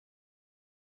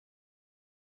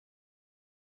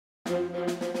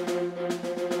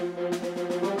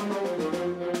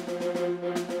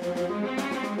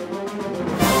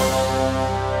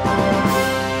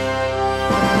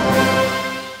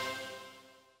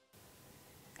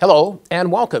Hello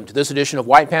and welcome to this edition of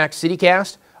Y-PAC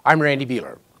CityCast. I'm Randy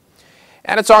Beehler.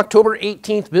 At its October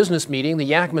 18th business meeting, the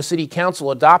Yakima City Council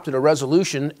adopted a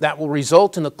resolution that will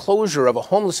result in the closure of a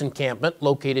homeless encampment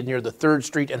located near the 3rd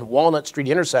Street and Walnut Street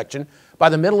intersection by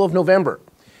the middle of November.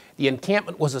 The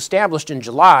encampment was established in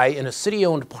July in a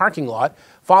city-owned parking lot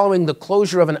following the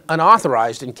closure of an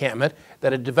unauthorized encampment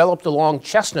that had developed along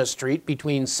Chestnut Street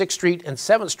between 6th Street and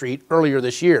 7th Street earlier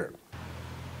this year.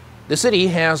 The city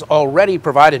has already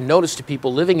provided notice to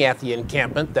people living at the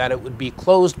encampment that it would be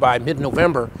closed by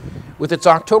mid-November. With its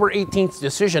October 18th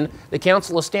decision, the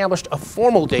council established a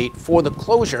formal date for the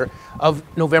closure of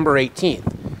November 18th.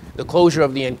 The closure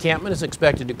of the encampment is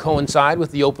expected to coincide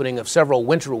with the opening of several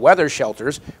winter weather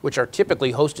shelters, which are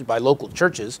typically hosted by local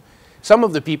churches. Some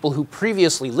of the people who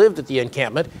previously lived at the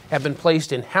encampment have been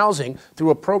placed in housing through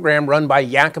a program run by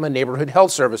Yakima Neighborhood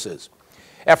Health Services.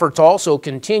 Efforts also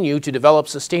continue to develop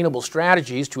sustainable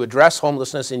strategies to address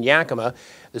homelessness in Yakima.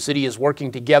 The city is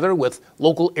working together with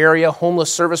local area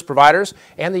homeless service providers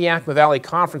and the Yakima Valley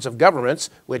Conference of Governments,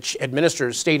 which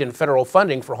administers state and federal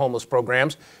funding for homeless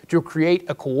programs, to create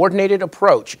a coordinated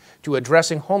approach to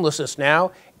addressing homelessness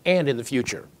now and in the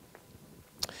future.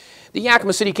 The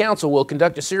Yakima City Council will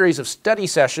conduct a series of study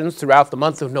sessions throughout the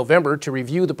month of November to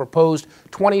review the proposed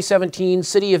 2017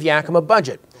 City of Yakima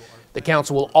budget. The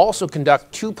council will also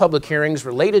conduct 2 public hearings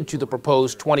related to the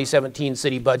proposed 2017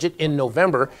 city budget in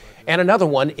November and another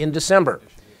one in December.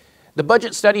 The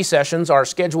budget study sessions are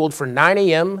scheduled for 9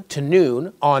 a.m. to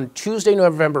noon on Tuesday,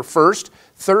 November 1st,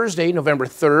 Thursday, November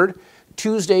 3rd,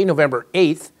 Tuesday, November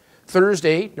 8th,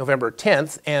 Thursday, November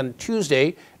 10th, and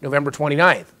Tuesday, November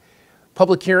 29th.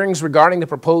 Public hearings regarding the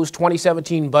proposed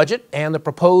 2017 budget and the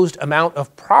proposed amount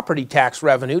of property tax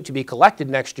revenue to be collected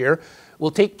next year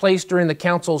will take place during the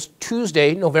council's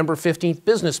Tuesday, November 15th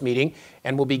business meeting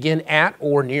and will begin at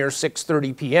or near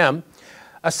 6:30 p.m.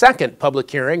 A second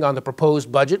public hearing on the proposed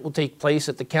budget will take place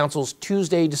at the council's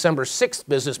Tuesday, December 6th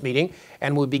business meeting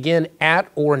and will begin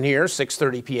at or near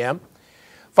 6:30 p.m.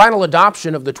 Final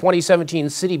adoption of the 2017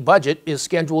 city budget is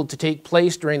scheduled to take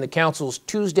place during the council's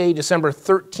Tuesday, December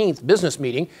 13th business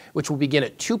meeting, which will begin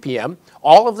at 2 p.m.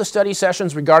 All of the study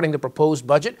sessions regarding the proposed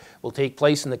budget will take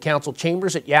place in the council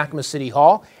chambers at Yakima City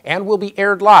Hall and will be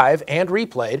aired live and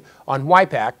replayed on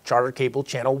Y-PAC Charter Cable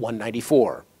Channel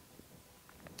 194.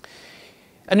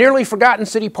 A nearly forgotten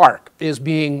city park is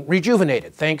being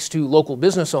rejuvenated thanks to local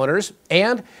business owners,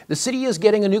 and the city is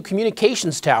getting a new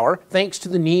communications tower thanks to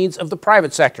the needs of the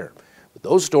private sector. With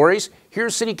those stories,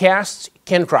 here's CityCast's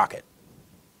Ken Crockett.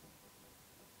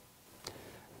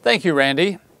 Thank you,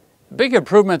 Randy. Big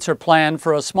improvements are planned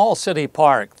for a small city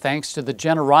park thanks to the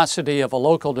generosity of a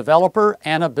local developer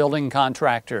and a building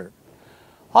contractor.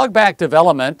 Hogback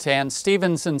Development and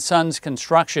Stevens & Sons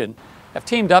Construction have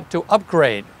teamed up to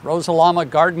upgrade Rosalama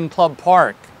Garden Club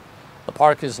Park. The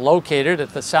park is located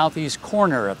at the southeast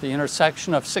corner of the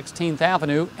intersection of 16th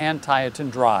Avenue and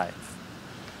Tieton Drive.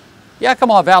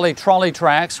 Yakima Valley trolley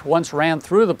tracks once ran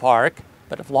through the park,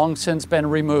 but have long since been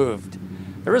removed.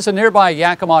 There is a nearby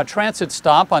Yakima transit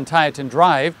stop on Tieton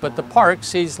Drive, but the park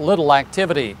sees little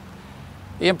activity.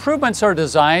 The improvements are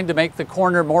designed to make the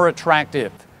corner more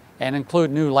attractive and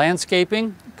include new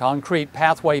landscaping, concrete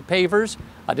pathway pavers,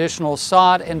 additional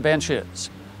sod and benches.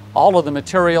 All of the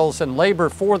materials and labor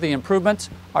for the improvements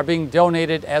are being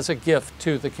donated as a gift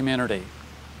to the community.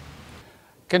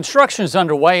 Construction is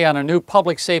underway on a new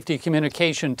public safety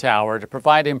communication tower to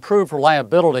provide improved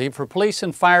reliability for police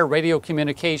and fire radio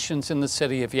communications in the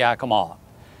city of Yakima.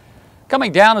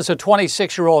 Coming down is a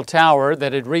 26-year-old tower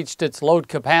that had reached its load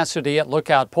capacity at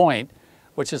Lookout Point,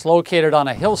 which is located on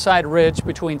a hillside ridge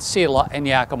between Selah and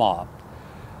Yakima.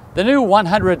 The new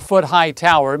 100-foot-high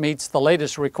tower meets the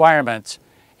latest requirements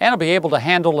and will be able to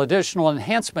handle additional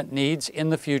enhancement needs in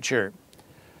the future.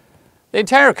 The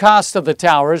entire cost of the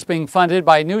tower is being funded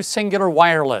by New Singular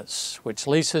Wireless, which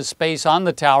leases space on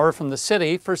the tower from the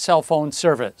city for cell phone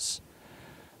service.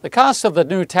 The cost of the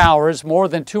new tower is more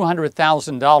than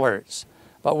 $200,000,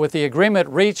 but with the agreement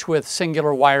reached with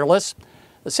Singular Wireless,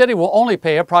 the city will only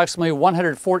pay approximately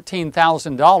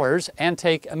 $114,000 and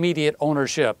take immediate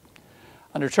ownership.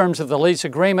 Under terms of the lease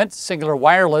agreement, Singular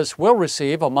Wireless will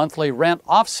receive a monthly rent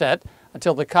offset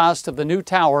until the cost of the new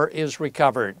tower is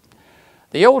recovered.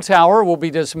 The old tower will be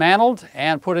dismantled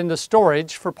and put into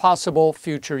storage for possible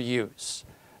future use.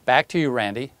 Back to you,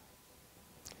 Randy.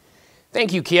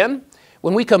 Thank you, Ken.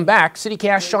 When we come back,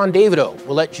 CityCast Sean Davido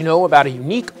will let you know about a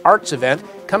unique arts event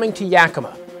coming to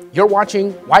Yakima. You're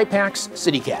watching Y-PAC's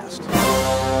CityCast.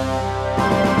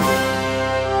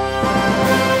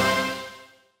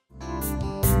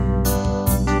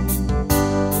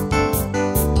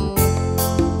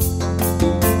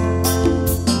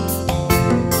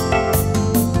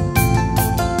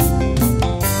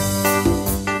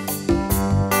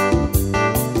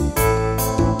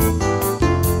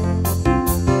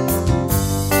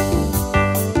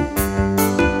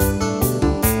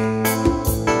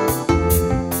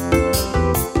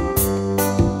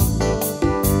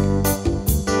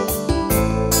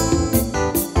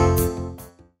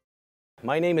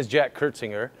 My name is Jack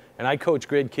Kurtzinger, and I coach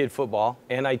grade kid football,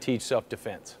 and I teach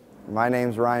self-defense. My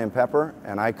name's Ryan Pepper,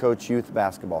 and I coach youth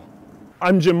basketball.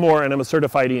 I'm Jim Moore, and I'm a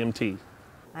certified EMT.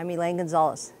 I'm Elaine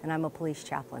Gonzalez, and I'm a police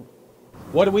chaplain.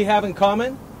 What do we have in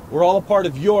common? We're all a part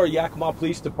of your Yakima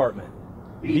Police Department.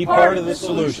 Be part of the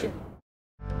solution.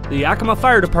 The Yakima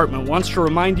Fire Department wants to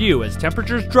remind you as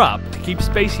temperatures drop to keep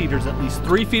space heaters at least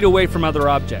 3 feet away from other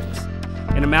objects.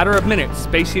 In a matter of minutes,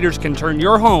 space heaters can turn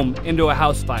your home into a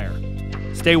house fire.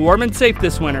 Stay warm and safe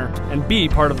this winter and be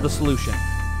part of the solution.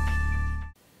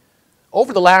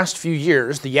 Over the last few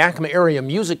years, the Yakima area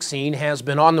music scene has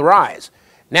been on the rise.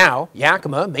 Now,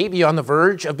 Yakima may be on the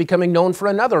verge of becoming known for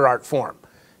another art form.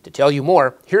 To tell you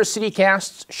more, here's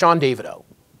CityCast's Sean Davido.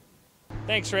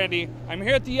 Thanks, Randy. I'm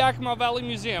here at the Yakima Valley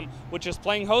Museum, which is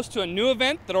playing host to a new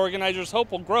event that organizers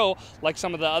hope will grow like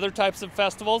some of the other types of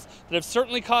festivals that have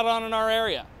certainly caught on in our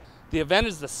area. The event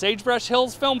is the Sagebrush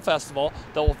Hills Film Festival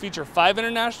that will feature 5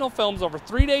 international films over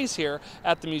 3 days here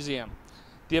at the museum.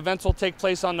 The events will take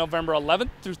place on November 11th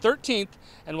through 13th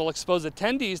and will expose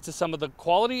attendees to some of the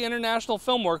quality international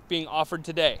film work being offered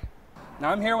today. Now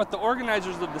I'm here with the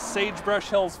organizers of the Sagebrush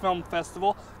Hills Film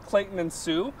Festival, Clayton and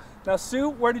Sue. Now Sue,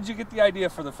 where did you get the idea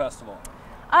for the festival?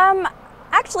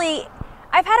 Actually,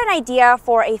 I've had an idea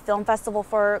for a film festival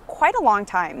for quite a long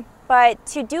time, but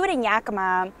to do it in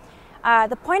Yakima,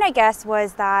 the point I guess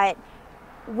was that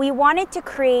we wanted to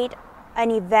create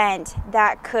an event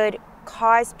that could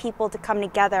cause people to come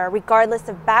together regardless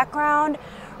of background,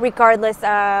 regardless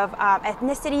of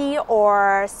ethnicity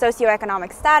or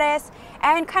socioeconomic status,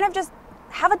 and kind of just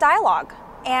have a dialogue.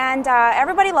 And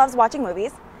everybody loves watching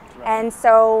movies. And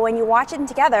so when you watch it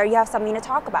together, you have something to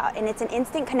talk about. And it's an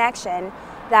instant connection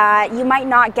that you might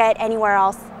not get anywhere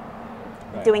else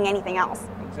doing anything else.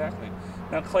 Exactly.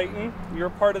 Now Clayton, you're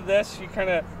part of this. You kind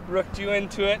of rooked you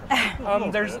into it.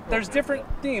 There's different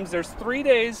themes. There's 3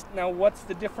 days. Now what's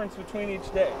the difference between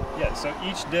each day? Yeah, so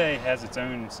each day has its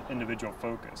own individual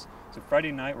focus. So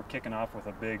Friday night we're kicking off with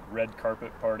a big red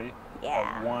carpet party.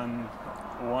 Yeah.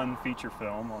 One feature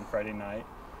film on Friday night.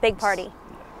 Big party.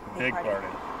 Big party.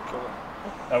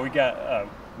 Cool. We got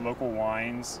local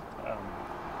wines.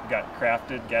 We got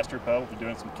crafted gastropub. We're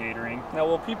doing some catering. Now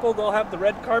they'll have the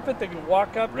red carpet. They can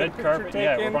walk up, red get a carpet. picture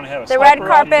Yeah, taken. we're going to have a The red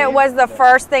carpet was the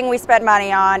first thing we spent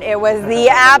money on. It was the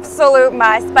absolute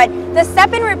must. But the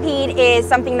step and repeat is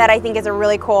something that I think is a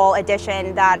really cool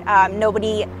addition that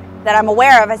nobody that I'm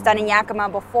aware of has done in Yakima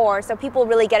before. So people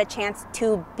really get a chance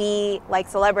to be like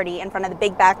celebrity in front of the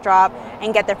big backdrop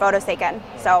and get their photos taken.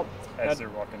 So as they're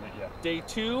walking it, yeah. Day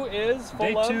 2 is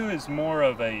Day 2 is more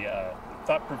of a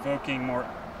thought-provoking, more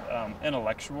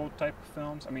intellectual type of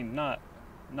films. I mean, not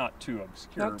too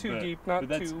obscure. Not too deep, not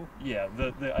too... Yeah,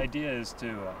 the idea is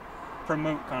to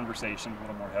promote conversation a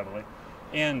little more heavily.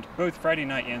 And both Friday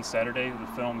night and Saturday, the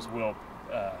films will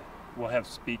have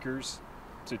speakers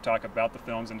to talk about the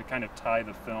films and to kind of tie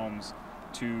the films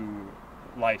to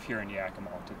life here in Yakima,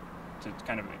 to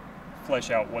kind of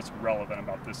flesh out what's relevant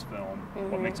about this film,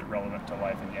 what makes it relevant to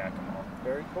life in Yakima.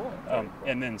 Very cool.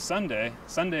 And then Sunday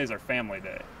is our family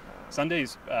day.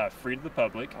 Sunday's free to the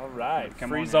public. All right. Come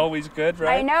Free's on in. always good,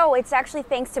 right? I know. It's actually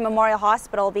thanks to Memorial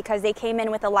Hospital because they came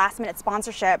in with a last-minute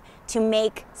sponsorship to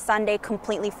make Sunday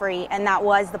completely free, and that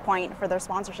was the point for their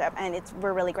sponsorship, and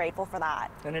we're really grateful for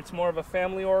that. And it's more of a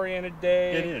family-oriented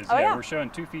day. It is. Oh, yeah. We're showing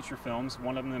 2 feature films.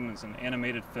 One of them is an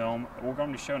animated film. We're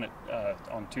going to be showing it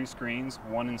on 2 screens,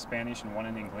 one in Spanish and one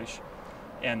in English,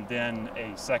 and then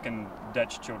a second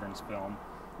Dutch children's film,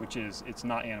 which it's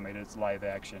not animated, it's live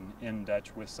action in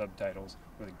Dutch with subtitles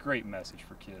with a great message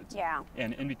for kids. Yeah.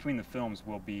 And in between the films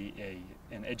will be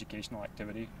an educational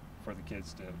activity for the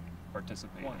kids to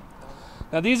participate in.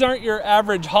 Now these aren't your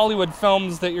average Hollywood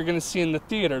films that you're going to see in the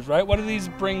theaters, right? What do these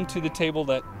bring to the table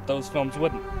that those films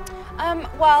wouldn't?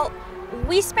 Well,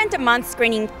 we spent a month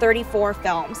screening 34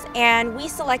 films, and we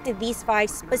selected these 5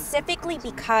 specifically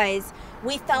because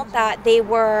we felt that they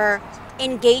were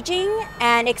engaging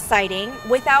and exciting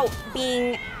without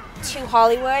being too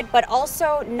Hollywood, but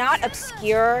also not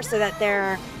obscure so that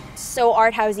they're so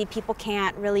art housey people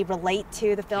can't really relate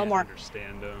to the film or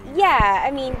understand them. Yeah, I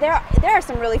mean there are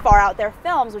some really far out there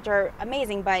films which are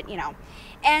amazing, but you know,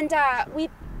 and we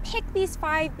picked these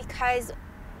 5 because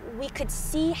we could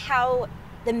see how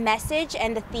the message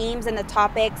and the themes and the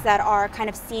topics that are kind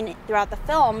of seen throughout the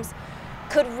films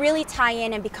could really tie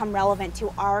in and become relevant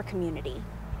to our community.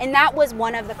 And that was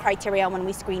one of the criteria when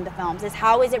we screened the films, is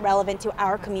how is it relevant to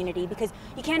our community? Because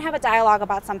you can't have a dialogue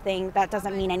about something that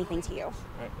doesn't mean anything to you.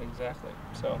 Right, exactly.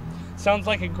 So, sounds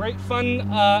like a great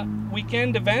fun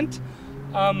weekend event.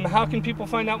 How can people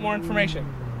find out more information?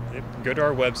 Go to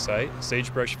our website,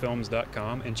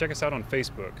 sagebrushfilms.com, and check us out on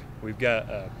Facebook. We've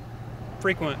got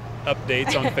frequent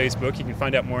updates on Facebook. You can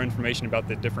find out more information about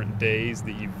the different days,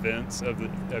 the events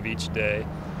of each day.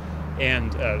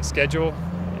 And schedule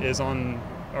is on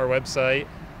our website,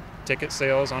 ticket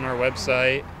sales on our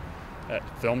website,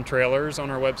 film trailers on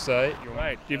our website.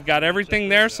 Right, you've got everything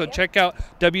there, so check out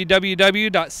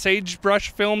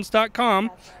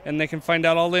www.sagebrushfilms.com and they can find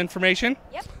out all the information.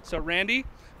 Yep. So Randy,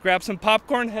 grab some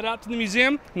popcorn, head out to the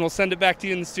museum, and we'll send it back to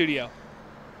you in the studio.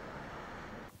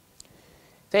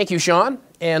 Thank you, Sean,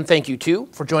 and thank you, too,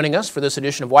 for joining us for this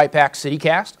edition of Y-PAC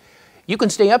CityCast. You can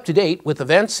stay up to date with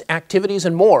events, activities,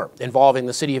 and more involving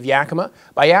the City of Yakima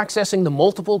by accessing the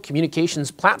multiple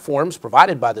communications platforms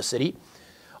provided by the city.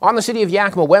 On the City of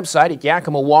Yakima website at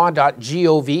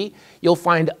yakimawa.gov, you'll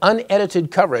find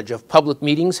unedited coverage of public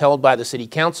meetings held by the City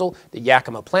Council, the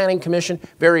Yakima Planning Commission,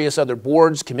 various other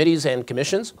boards, committees, and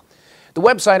commissions. The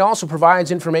website also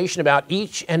provides information about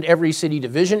each and every city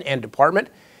division and department.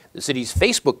 The city's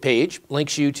Facebook page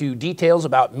links you to details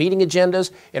about meeting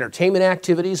agendas, entertainment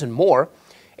activities, and more.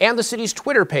 And the city's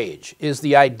Twitter page is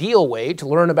the ideal way to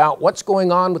learn about what's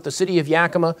going on with the City of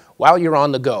Yakima while you're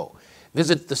on the go.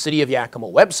 Visit the City of Yakima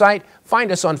website, find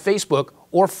us on Facebook,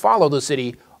 or follow the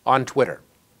city on Twitter.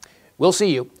 We'll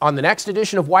see you on the next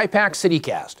edition of Y-PAC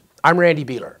CityCast. I'm Randy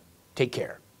Beehler. Take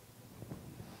care.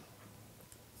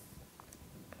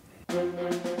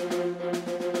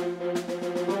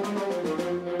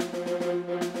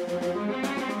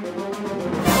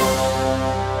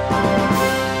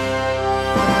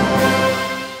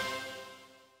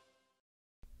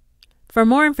 For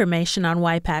more information on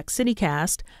Y-PAC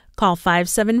CityCast, call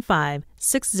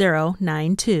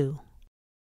 575-6092.